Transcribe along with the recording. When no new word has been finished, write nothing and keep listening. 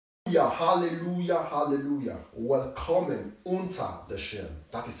Hallelujah, hallelujah. Welcome unter the Schirm.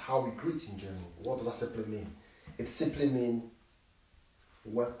 That is how we greet in German. What does that simply mean? It simply means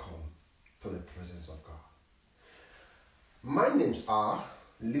welcome to the presence of God. My names are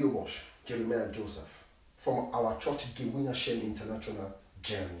Leobosch, Gewinner Joseph, from our church Gewinner Schirm International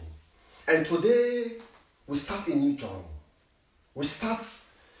Germany. And today we start a new journey.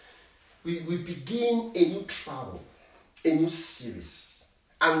 We begin a new travel, a new series.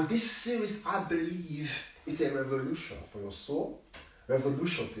 And this series, I believe, is a revolution for your soul,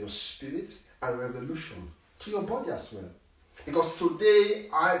 revolution for your spirit, and revolution to your body as well. Because today,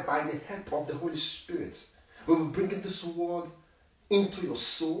 by the help of the Holy Spirit, will be bringing this word into your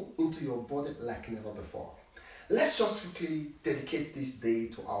soul, into your body like never before. Let's just quickly dedicate this day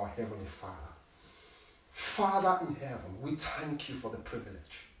to our Heavenly Father. Father in heaven, we thank you for the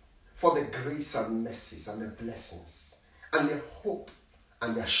privilege, for the grace and mercies and the blessings and the hope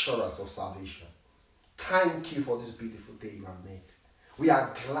and the assurance of salvation. Thank you for this beautiful day you have made. We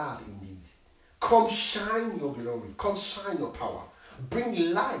are glad indeed. Come shine your glory. Come shine your power.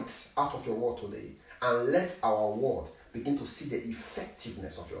 Bring light out of your word today and let our word begin to see the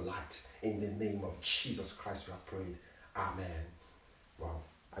effectiveness of your light. In the name of Jesus Christ we have prayed. Amen. Wow.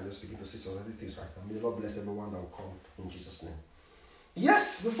 I just begin to see some other things right now. May the Lord bless everyone that will come in Jesus' name.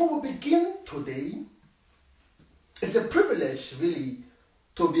 Yes, before we begin today, it's a privilege really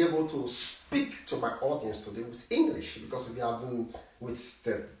to be able to speak to my audience today with English, because we have been with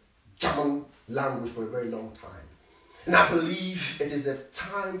the German language for a very long time. And I believe it is a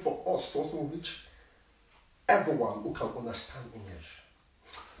time for us to also reach everyone who can understand English.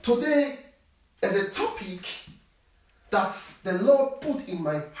 Today is a topic that the Lord put in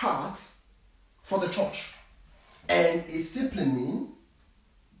my heart for the church. And it simply means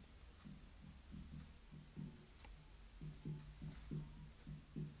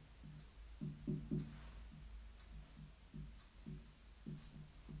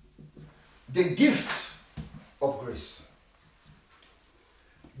the gift of grace.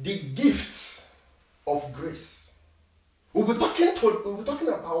 The gift of grace. We'll be talking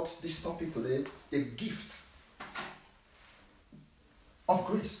about this topic today, the gift of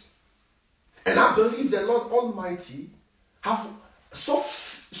grace. And I believe the Lord Almighty have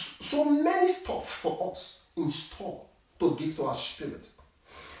so many stuff for us in store to give to our spirit.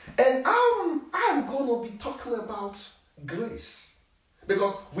 And I'm going to be talking about grace.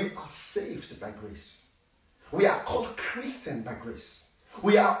 Because we are saved by grace. We are called Christian by grace.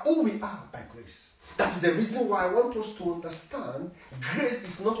 We are who we are by grace. That is the reason why I want us to understand grace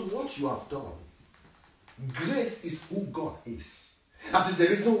is not what you have done. Grace is who God is. That is the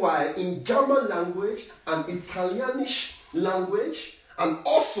reason why in German language and Italianish language and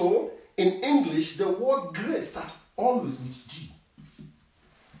also in English, the word grace starts always with G.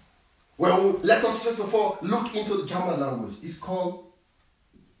 Well, let us first of all look into the German language. It's called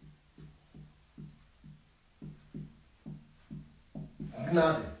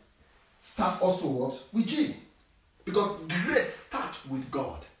Gnade. Start also what? With G. Because grace starts with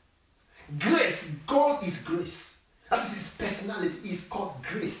God. Grace, God is grace. That is his personality. He is called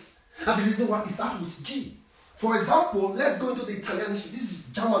grace. That's the reason why it starts with G. For example, let's go into the Italian. This is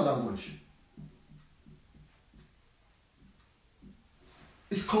German language.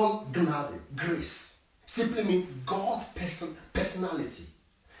 It's called Gnade, grace. Simply means God personality.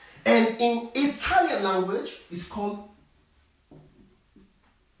 And in Italian language, it's called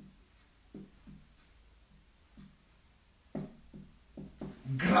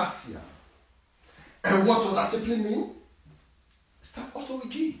Grazia. And what does that simply mean? Start also with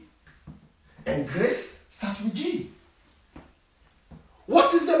G. And grace starts with G.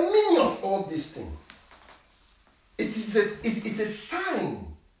 What is the meaning of all these things? It's a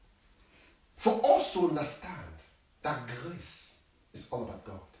sign for us to understand that grace is all about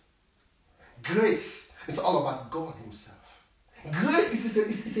God. Grace is all about God himself. Grace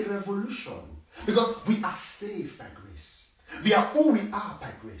is a revolution because we are saved by grace. We are who we are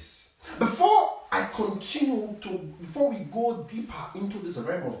by grace. Before we go deeper into this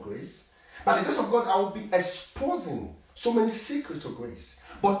realm of grace, by the grace of God, I will be exposing so many secrets of grace.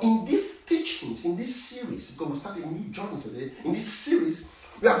 But in these teachings, in this series, because we start a new journey today, in this series,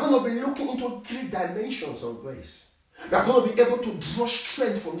 we are going to be looking into 3 dimensions of grace. We are going to be able to draw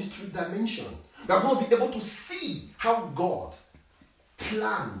strength from these 3 dimensions. We are going to be able to see how God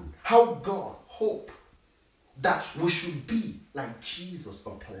planned, how God hoped that we should be like Jesus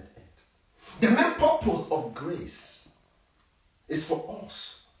on planet Earth. The main purpose of grace is for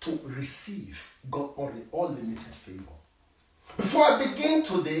us to receive God's unlimited favor. Before I begin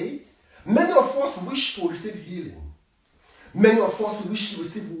today, many of us wish to receive healing. Many of us wish to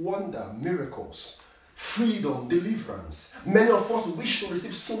receive wonder, miracles, freedom, deliverance. Many of us wish to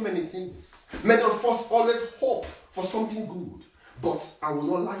receive so many things. Many of us always hope for something good. But I will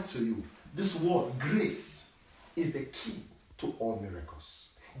not lie to you. This word, grace, is the key to all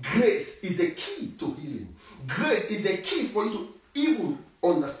miracles. Grace is the key to healing. Grace is the key for you to even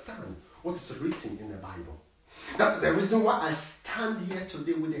understand what is written in the Bible. That is the reason why I stand here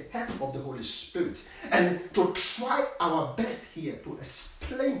today with the help of the Holy Spirit and to try our best here to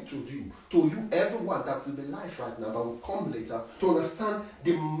explain to you, everyone that will be live right now, but will come later, to understand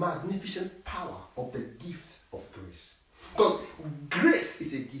the magnificent power of the gift of grace. Because grace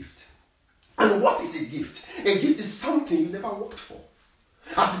is a gift. And what is a gift? A gift is something you never worked for.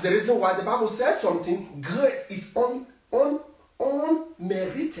 That is the reason why the Bible says something. Grace is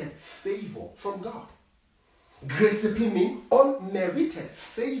unmerited favor from God. Grace simply means unmerited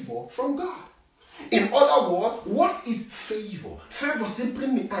favor from God. In other words, what is favor? Favor simply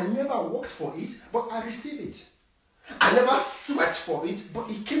means I never worked for it, but I received it. I never sweat for it, but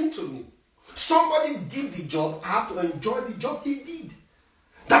it came to me. Somebody did the job, I have to enjoy the job he did.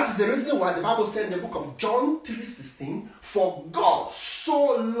 That is the reason why the Bible said in the book of John 3:16, for God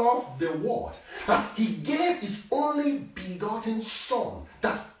so loved the world that he gave his only begotten Son,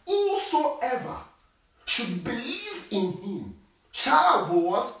 that whosoever should believe in him shall be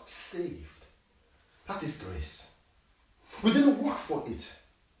what? Saved. That is grace. We didn't work for it.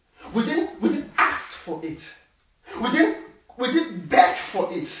 We didn't ask for it. We didn't beg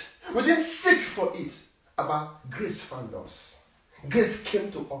for it. We didn't seek for it. But grace found us. Grace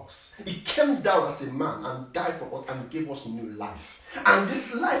came to us. He came down as a man and died for us and gave us new life. And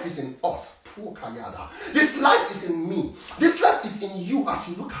this life is in us. This life is in me. This life is in you as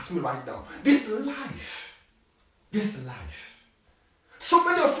you look at me right now. This life. So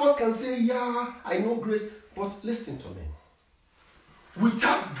many of us can say, yeah, I know grace. But listen to me.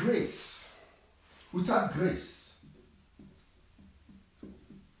 Without grace,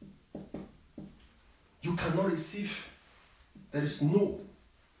 you cannot receive. There is no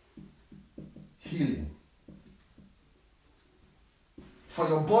healing for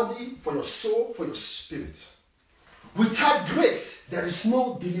your body, for your soul, for your spirit. Without grace, there is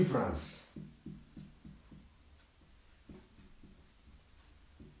no deliverance.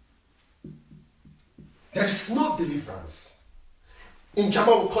 There is no deliverance. In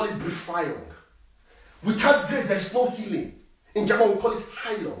German, we call it Befreiung. Without grace, there is no healing. In German, we call it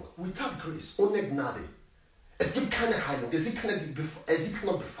Heilung. Without grace, ohne Gnade. Es gibt keine Heilung. Es gibt keine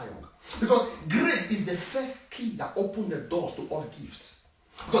Befreiung. Because grace is the first key that opens the doors to all gifts.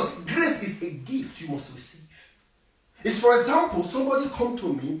 Because grace is a gift you must receive. It's, for example, somebody come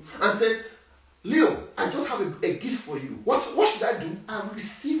to me and said, Leo, I just have a gift for you. What should I do? I will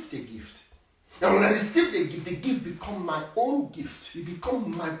receive the gift. And when I receive the gift becomes my own gift. It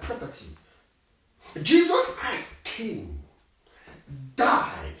becomes my property. Jesus Christ came,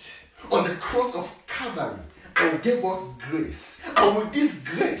 died on the cross of Calvary, and gave us grace. And with this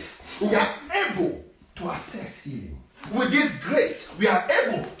grace, we are able to access healing. With this grace, we are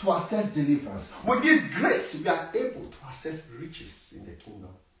able to access deliverance. With this grace, we are able to access riches in the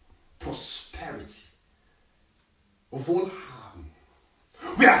kingdom. Prosperity. Of all harm.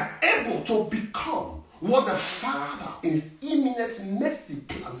 We are able to become what the Father in his imminent mercy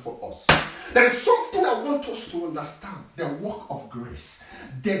planned for us. There is something I want us to understand. The work of grace.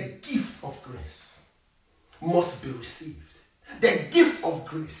 The gift of grace must be received. The gift of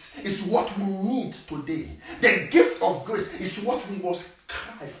grace is what we need today. The gift of grace is what we must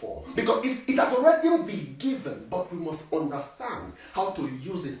cry for. Because it has already been given, but we must understand how to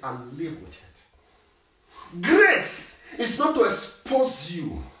use it and live with it. Grace is not to expose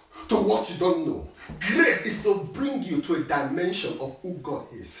you to what you don't know. Grace is to bring you to a dimension of who God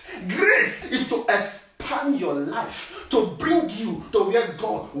is. Grace is to expand your life, to bring you to where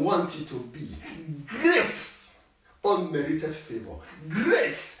God wants you to be. Grace, unmerited favor.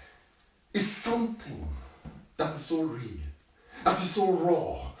 Grace is something that is so real, that is so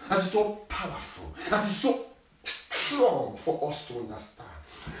raw, that is so powerful, that is so strong for us to understand.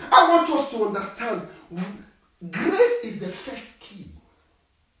 I want us to understand grace is the first key.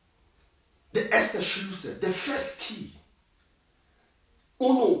 The Esther Schlüssel, the first key.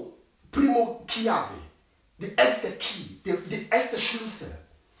 Uno, primo chiave. The Esther key, the Esther Schlüssel.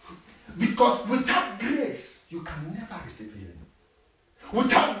 Because without grace, you can never receive healing.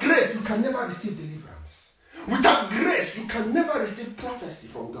 Without grace, you can never receive deliverance. Without grace, you can never receive prophecy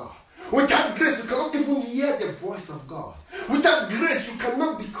from God. Without grace, you cannot even hear the voice of God. Without grace, you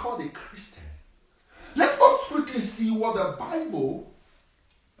cannot be called a Christian. Let us quickly see what the Bible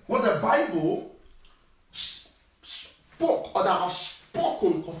spoke or that have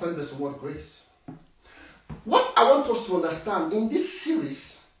spoken concerning this word grace. What I want us to understand in this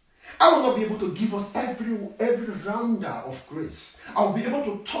series, I will not be able to give us every rounder of grace. I will be able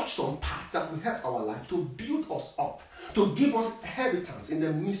to touch some parts that will help our life, to build us up, to give us inheritance in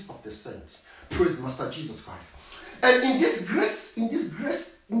the midst of the saints. Praise Master Jesus Christ. And in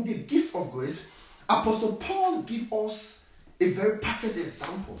the gift of grace, Apostle Paul gives us a very perfect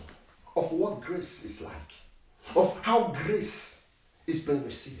example of what grace is like, of how grace is being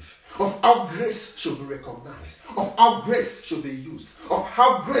received, of how grace should be recognized, of how grace should be used, of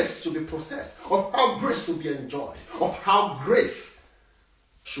how grace should be processed, of how grace should be enjoyed, of how grace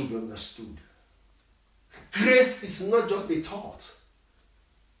should be understood. Grace is not just a thought.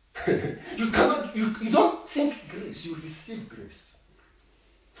 You don't think grace, you receive grace.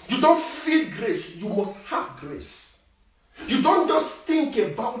 You don't feel grace, you must have grace. You don't just think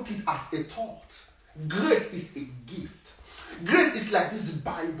about it as a thought. Grace is a gift. Grace is like this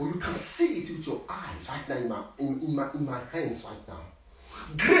Bible. You can see it with your eyes right now in my hands right now.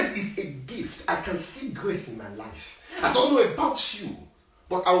 Grace is a gift. I can see grace in my life. I don't know about you,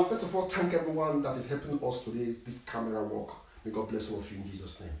 but I will first of all thank everyone that is helping us today, this camera work. May God bless all of you in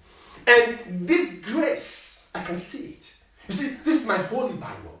Jesus' name. And this grace, I can see it. You see, this is my holy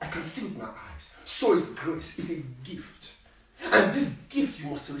Bible. I can see it with my eyes. So is grace. It's a gift. And this gift,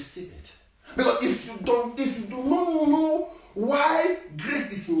 you must receive it. Because if you do not know why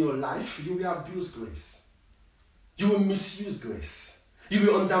grace is in your life, you will abuse grace. You will misuse grace. You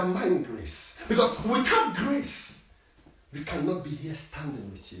will undermine grace. Because without grace, we cannot be here standing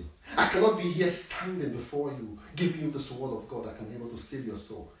with you. I cannot be here standing before you, giving you this word of God that can be able to save your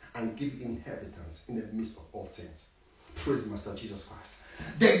soul and give you inheritance in the midst of all things. Praise Master Jesus Christ.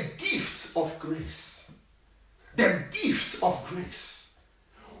 The gift of grace. The gift of grace.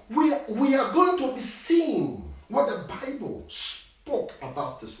 We are going to be seeing what the Bible spoke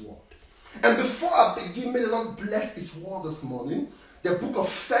about this word. And before I begin, may the Lord bless His word this morning. The book of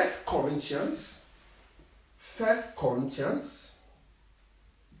 1 Corinthians. 1 Corinthians.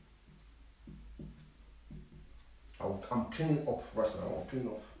 I'm cleaning up right now. I'll clean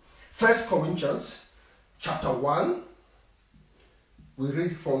up. 1 Corinthians chapter 1. We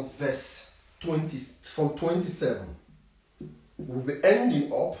read from verse 27. We'll be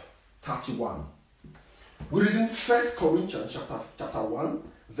ending up 31. We're reading 1 Corinthians chapter 1,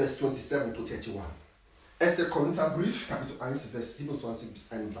 verse 27 to 31. 1. Korintherbrief, Kapitel 1, Vers 27 bis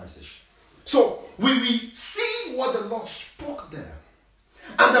 31. So, we will see what the Lord spoke there.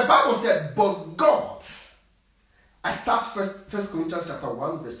 And the Bible said, but God, I start 1 Corinthians chapter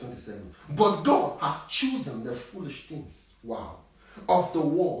 1, verse 27. But God hath chosen the foolish things, of the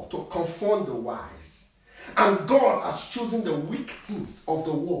world to conform the wise. And God has chosen the weak things of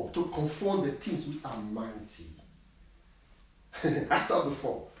the world to conform the things which are mighty. I said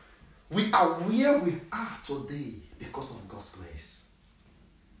before, we are where we are today because of God's grace.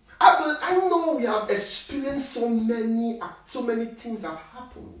 I know we have experienced so many things have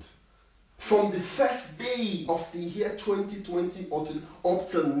happened. From the first day of the year 2020 up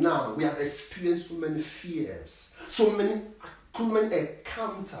till now, we have experienced so many fears, so many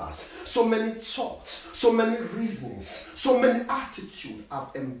encounters, so many thoughts, so many reasonings, so many attitudes have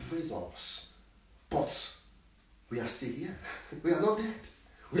embraced us. But we are still here. We are not dead.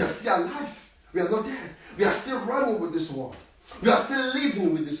 We are still alive. We are not dead. We are still running with this world. We are still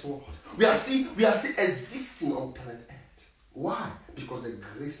living with this world. We are still existing on planet Earth. Why? Because the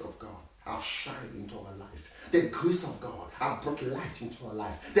grace of God have shined into our life. The grace of God have brought light into our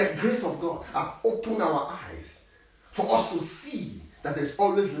life. The grace of God have opened our eyes for us to see that there's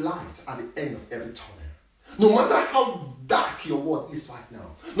always light at the end of every tunnel. No matter how dark your world is right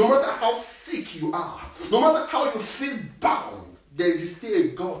now, no matter how sick you are, no matter how you feel bound, there is still a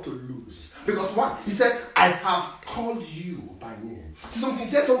God to lose. Because why? He said, I have called you by name. He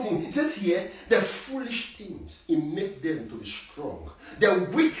says here, the foolish things, it make them to be strong. The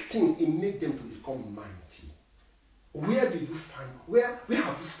weak things, it make them to become mighty. Where have you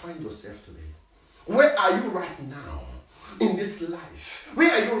find yourself today? Where are you right now in this life?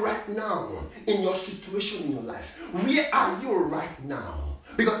 Where are you right now in your situation in your life? Where are you right now?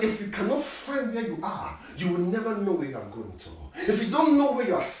 Because if you cannot find where you are, you will never know where you are going to. If you don't know where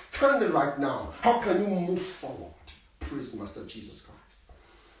you are standing right now, how can you move forward? Praise Master Jesus Christ.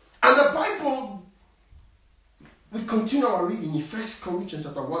 And the Bible, we continue our reading in 1 Corinthians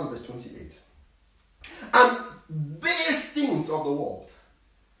chapter 1, verse 28. And base things of the world,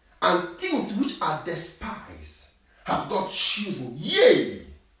 and things which are despised, have God chosen, yea,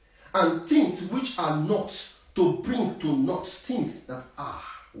 and things which are not, to bring to naught things that are.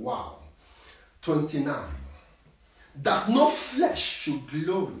 29. that no flesh should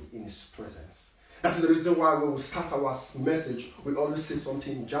glory in his presence. That's the reason why when we start our message, we always say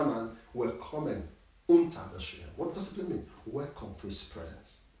something in German, willkommen unter der Schirm. What does it mean? Welcome to his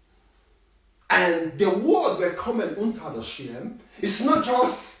presence. And the word willkommen unter der Schirm is not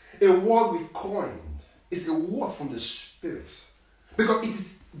just a word we coined, it's a word from the Spirit. Because it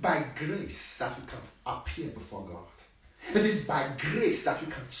is by grace that we can appear before God. It is by grace that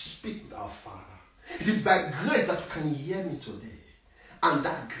we can speak with our Father. It is by grace that you can hear me today. And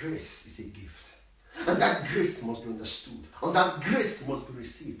that grace is a gift. And that grace must be understood. And that grace must be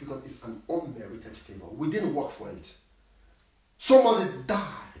received because it's an unmerited favor. We didn't work for it. Somebody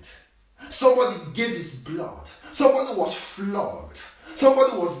died. Somebody gave his blood. Somebody was flogged.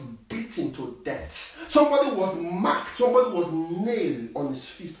 Somebody was beaten to death. Somebody was marked. Somebody was nailed on his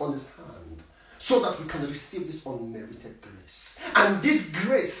fist, on his hand, so that we can receive this unmerited grace. And this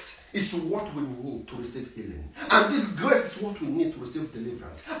grace is what we need to receive healing. And this grace is what we need to receive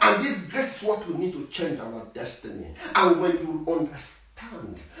deliverance. And this grace is what we need to change our destiny. And when you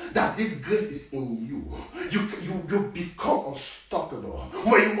understand that this grace is in you, you become unstoppable.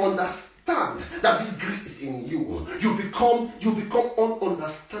 When you understand that this grace is in you, you become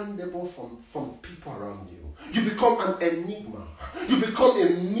ununderstandable from people around you. You become an enigma. You become a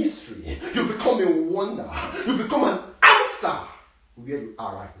mystery. You become a wonder. You become an answer where you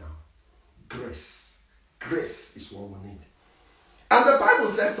are right now. Grace. Grace is what we need. And the Bible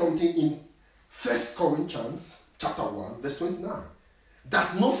says something in 1 Corinthians chapter 1, verse 29.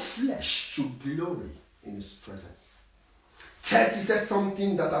 That no flesh should glory in his presence. 30 says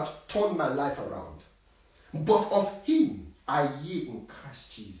something that has turned my life around. But of him I ye in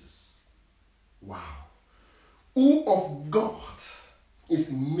Christ Jesus. Wow. Who of God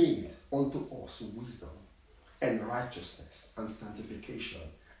is made unto us wisdom and righteousness and sanctification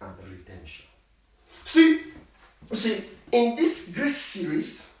and redemption. See, in this grace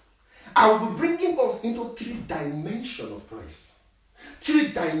series, I will be bringing us into 3 dimensions of grace.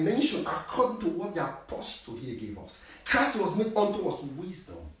 3 dimensions according to what the apostle here gave us. Christ was made unto us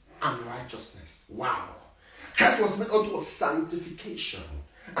wisdom and righteousness. Wow. Christ was made unto us sanctification.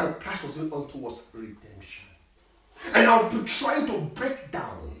 And Christ was made unto us redemption. And I'll be trying to break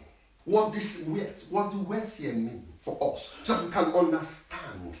down what the words here mean for us, so that we can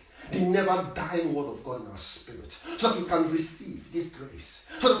understand the never dying word of God in our spirit, so that we can receive this grace,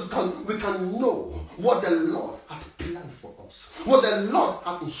 so that we can know what the Lord had planned for us, what the Lord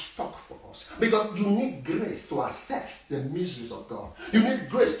had in stock for us. Because you need grace to assess the mysteries of God. You need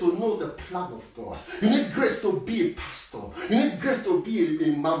grace to know the plan of God. You need grace to be a pastor. You need grace to be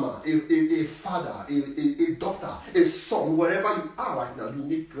a mama, a father, a daughter, a son, wherever you are right now. You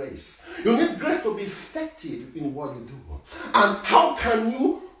need grace. You need grace to be effective in what you do. And how can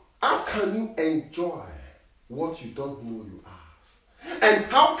you enjoy what you don't know you have? And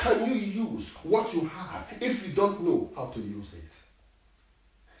how can you use what you have if you don't know how to use it?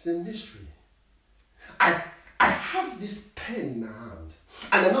 It's a mystery. I have this pen in my hand,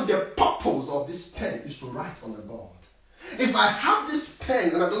 and I know the purpose of this pen is to write on the board. If I have this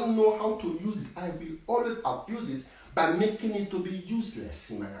pen and I don't know how to use it, I will always abuse it by making it to be useless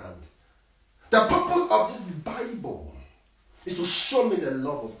in my hand. The purpose of this Bible is to show me the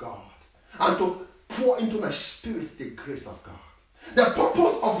love of God and to pour into my spirit the grace of God. The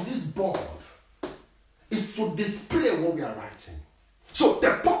purpose of this board is to display what we are writing. So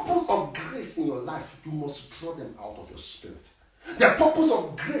the purpose of grace in your life, you must draw them out of your spirit. The purpose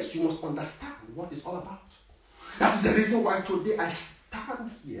of grace, you must understand what it's all about. That's the reason why today I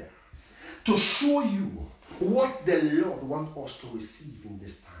stand here to show you what the Lord wants us to receive in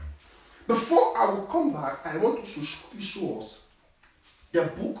this time. Before I will come back, I want to show us the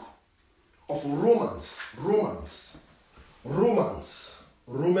book of Romans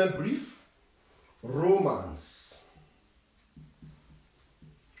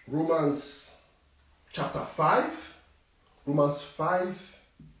chapter 5, Romans 5,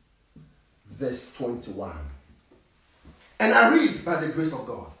 verse 21. And I read by the grace of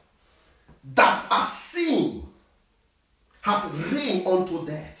God, that as sin hath reigned unto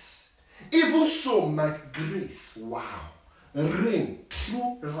death, even so might grace, reign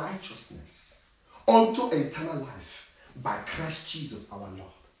through righteousness unto eternal life by Christ Jesus our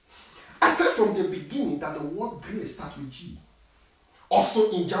Lord. I said from the beginning that the word grace starts with G.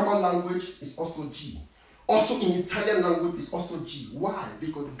 Also in German language is also G. Also in Italian language is also G. Why?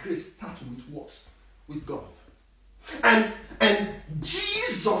 Because grace starts with what? With God. And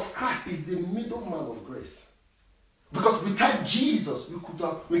Jesus Christ is the middleman of grace. Because without Jesus, we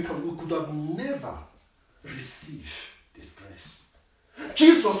could have never received this grace.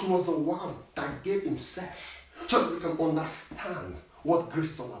 Jesus was the one that gave himself so that we can understand what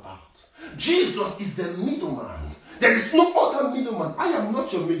grace is all about. Jesus is the middleman. There is no other middleman. I am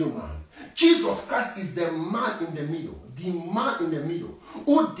not your middleman. Jesus Christ is the man in the middle,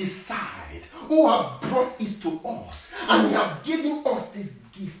 who decide, who have brought it to us, and he has given us this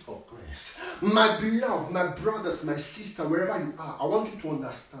gift of grace. My beloved, my brothers, my sister, wherever you are, I want you to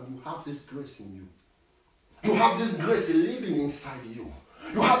understand you have this grace in you. You have this grace living inside you.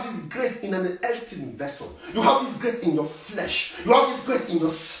 You have this grace in an earthen vessel. You have this grace in your flesh. You have this grace in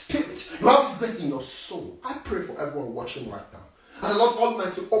your spirit. You have this grace in your soul. I pray for everyone watching right now. And the Lord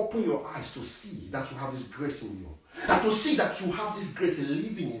Almighty open your eyes to see that you have this grace in you. And to see that you have this grace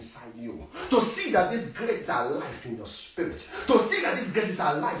living inside you. To see that this grace is alive in your spirit. To see that this grace is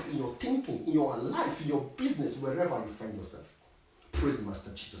alive in your thinking, in your life, in your business, wherever you find yourself. Praise the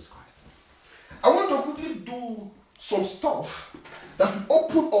Master Jesus Christ. I want to quickly do some stuff that will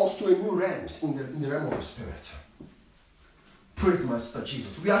open us to a new realms in the realm of the spirit. Praise the Master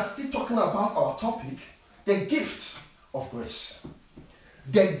Jesus. We are still talking about our topic, the gift of grace.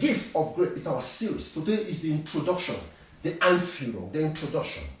 The gift of grace is our series. Today is the introduction, the Anfield, the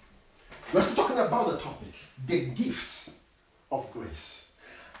introduction. We're still talking about the topic, the gift of grace.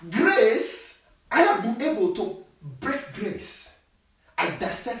 Grace, I have been able to break grace. I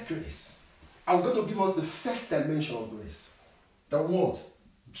dissect grace. I'm going to give us the first dimension of grace. The word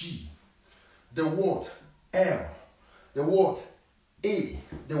G, the word L, the word A,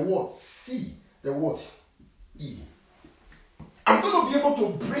 the word C, the word E. I'm going to be able to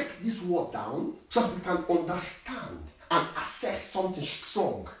break this word down so that we can understand and assess something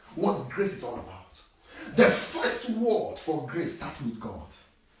strong, what grace is all about. The first word for grace starts with God.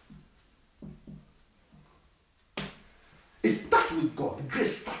 It starts with God.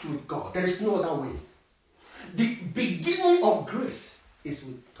 Grace starts with God. There is no other way. The beginning of grace is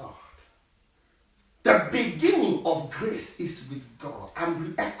with God. The beginning of grace is with God.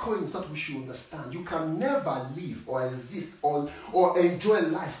 I'm echoing that we should understand. You can never live or exist or enjoy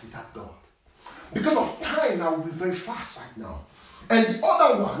life without God. Because of time, I will be very fast right now. And the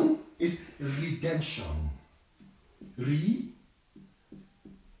other one is redemption. Redemption.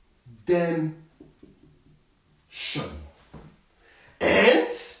 And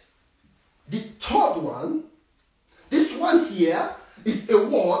the third one, this one here, is a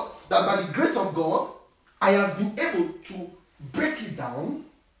word that by the grace of God, I have been able to break it down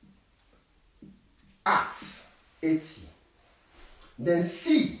at 80. Then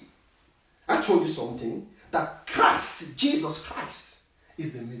C, I told you something, that Christ, Jesus Christ,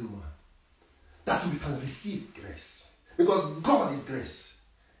 is the middleman. That we can receive grace. Because God is grace.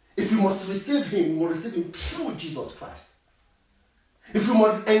 If you must receive him, you must receive him through Jesus Christ. If you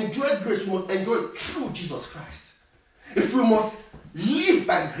must enjoy grace, you must enjoy it through Jesus Christ. If we must live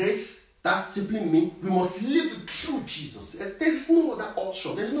by grace, that simply means we must live through Jesus. There is no other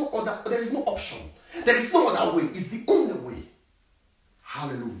option. There is no option. There is no other way. It's the only way.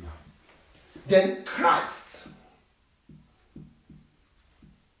 Hallelujah. Then Christ.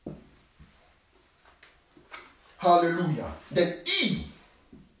 Hallelujah. Then E.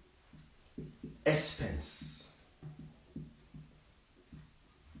 Expense.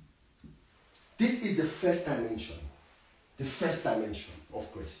 This is the first dimension. The first dimension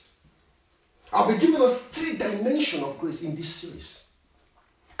of grace. I'll be giving us 3 dimensions of grace in this series.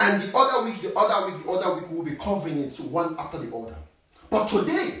 And the other week, we'll be covering it one after the other. But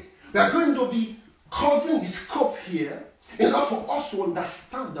today, we are going to be covering the scope here in order for us to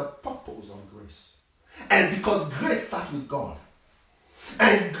understand the purpose of grace. And because grace starts with God.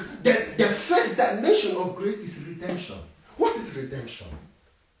 And the first dimension of grace is redemption. What is redemption?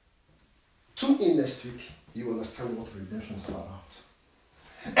 Tune in next week, you will understand what redemption is all about.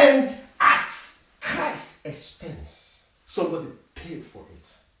 And at Christ's expense, somebody paid for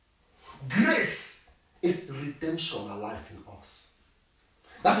it. Grace is redemption alive in us.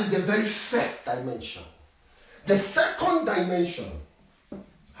 That is the very first dimension. The second dimension,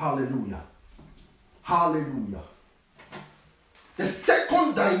 hallelujah, hallelujah. The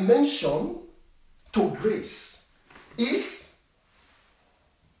second dimension to grace is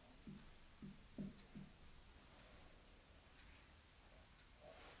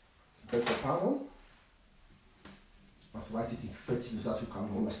better power. I have to write it in 30 so that you can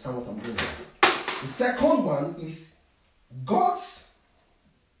understand what I'm doing. The second one is God's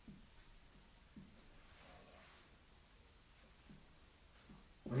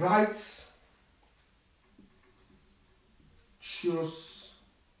righteousness.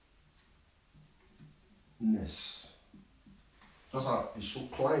 Just how it's so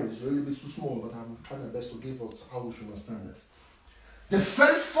klein, it's a little bit too small, but I'm trying my best to give us how we should understand it. The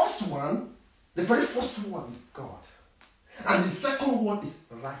very first one The very first word is God. And the second word is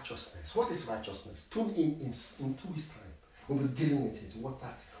righteousness. What is righteousness? Tune in 2 weeks' time. We'll be dealing with it. What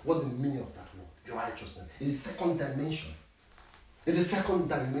the meaning of that word? Righteousness. It's the second dimension. It's the second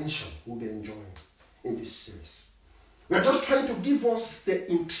dimension we'll be enjoying in this series. We're just trying to give us the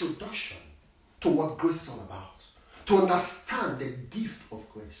introduction to what grace is all about. To understand the gift of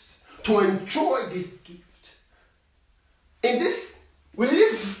grace. To enjoy this gift. We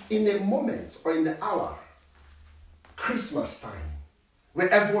live in a moment or in the hour, Christmas time, where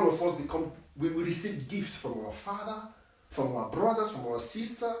every one of us we receive gifts from our father, from our brothers, from our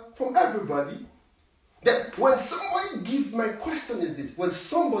sister, from everybody. That when somebody my question is this, when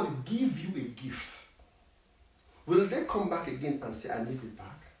somebody give you a gift, will they come back again and say, I need it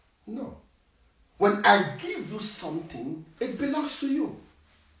back? No. When I give you something, it belongs to you.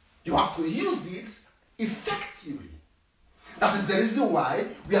 You have to use it effectively. That is the reason why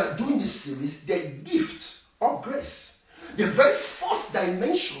we are doing this series, the gift of grace. The very first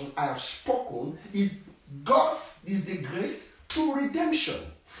dimension I have spoken is the grace to redemption.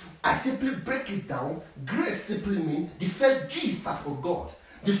 I simply break it down. Grace simply means the first G stands for God.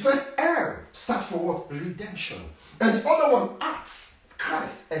 The first R stands for what? Redemption. And the other one, acts,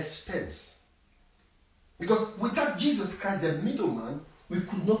 Christ expense. Because without Jesus Christ, the middleman, we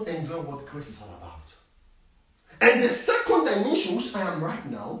could not enjoy what grace is all about. And the second dimension, which I am right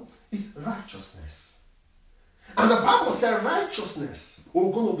now, is righteousness. And the Bible says righteousness.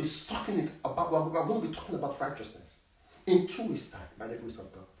 We're going to be talking about righteousness in 2 weeks' time, by the grace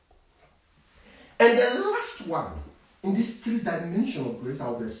of God. And the last one, in these 3 dimensions of grace, I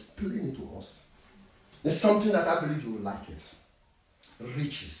will explain it to us. It's something that I believe you will like it.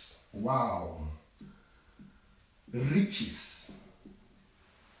 Riches. Wow. Riches.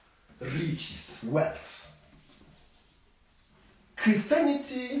 Wealth.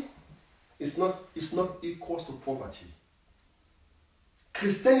 Christianity is not equal to poverty.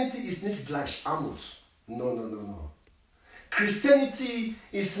 Christianity is nicht gleich Armut. No. Christianity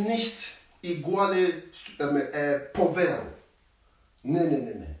is nicht iguale povero.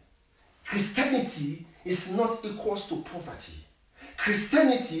 No. Christianity is not equal to poverty.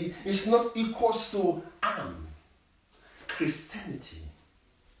 Christianity is not equal to arm. Christianity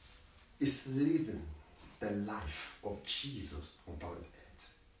is living the life of Jesus on planet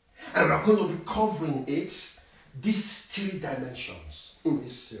Earth. And we're going to be covering these 3 dimensions in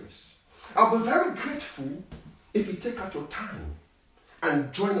this series. I'll be very grateful if you take out your time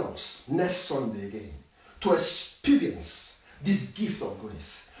and join us next Sunday again to experience this gift of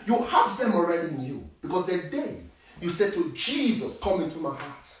grace. You have them already in you, because the day you said to Jesus, come into my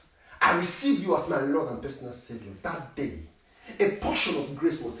heart, I receive you as my Lord and personal Savior, that day, a portion of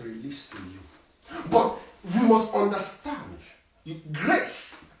grace was released to you. But we must understand,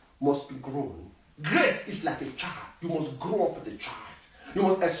 grace must be grown. Grace is like a child. You must grow up with the child. You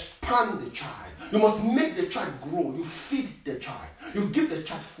must expand the child. You must make the child grow. You feed the child. You give the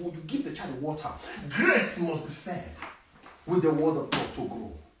child food. You give the child water. Grace must be fed with the word of God to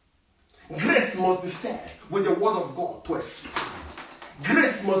grow. Grace must be fed with the word of God to expand.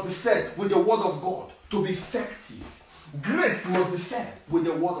 Grace must be fed with the word of God to be effective. Grace must be fed with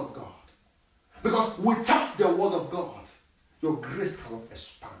the word of God. Because without the word of God, your grace cannot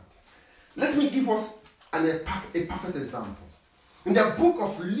expand. Let me give us a perfect example. In the book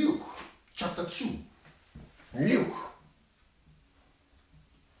of Luke, chapter 2. Luke,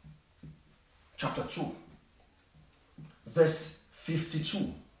 chapter 2, verse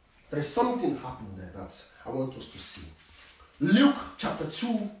 52. There is something happening there that I want us to see. Luke, chapter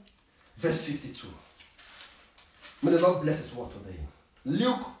 2, verse 52. May the Lord bless His word today.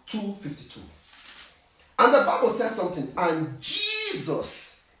 Luke 2:52. And the Bible says something. And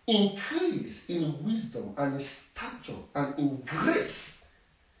Jesus increased in wisdom and in stature and in grace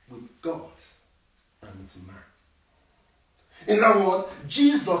with God and with man. In other words,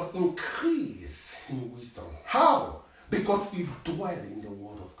 Jesus increased in wisdom. How? Because He dwelled in the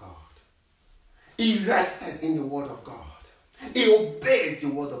Word of God. He rested in the Word of God. He obeyed the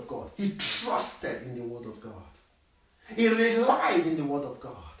Word of God. He trusted in the Word of God. He relied in the Word of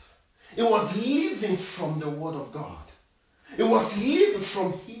God. He was living from the Word of God. He was living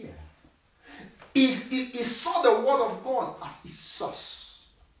from here. He saw the Word of God as his source.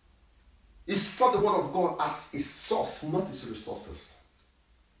 He saw the Word of God as his source, not his resources.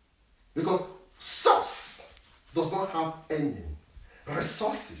 Because source does not have ending.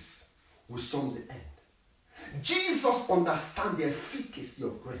 Resources will someday end. Jesus understands the efficacy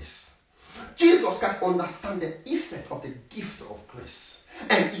of grace. Jesus Christ understands the effect of the gift of grace.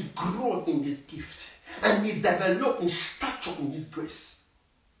 And He grew in this gift. And He developed in stature in this grace.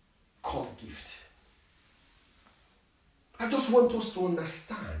 called gift. I just want us to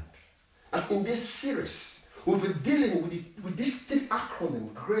understand that in this series, we'll be dealing with this thick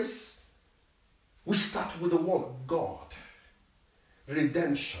acronym, grace. We start with the word God,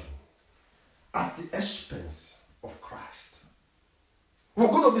 redemption, at the expense of Christ. We're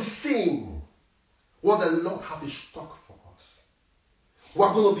going to be seeing what the Lord has in stock for us.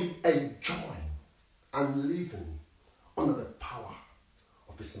 We're going to be enjoying and living under the power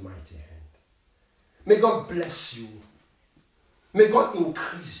of His mighty hand. May God bless you. May God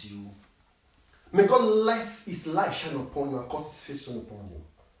increase you. May God let His light shine upon you and cause His face shine upon you.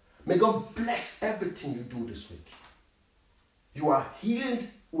 May God bless everything you do this week. You are healed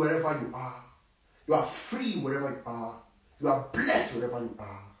wherever you are. You are free wherever you are. You are blessed wherever you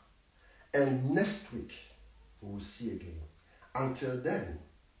are. And next week, we will see again. Until then,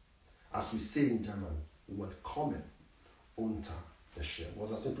 as we say in German, willkommen unter the Schirm. What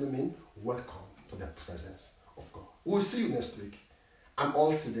does it simply mean? Welcome to the presence of God. We will see you next week. And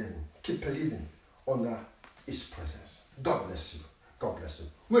until then, keep believing under His presence. God bless you. God bless you.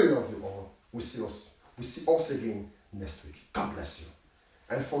 We love you all. We see us again next week. God bless you.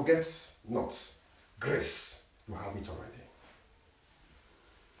 And forget not, grace, you have it already.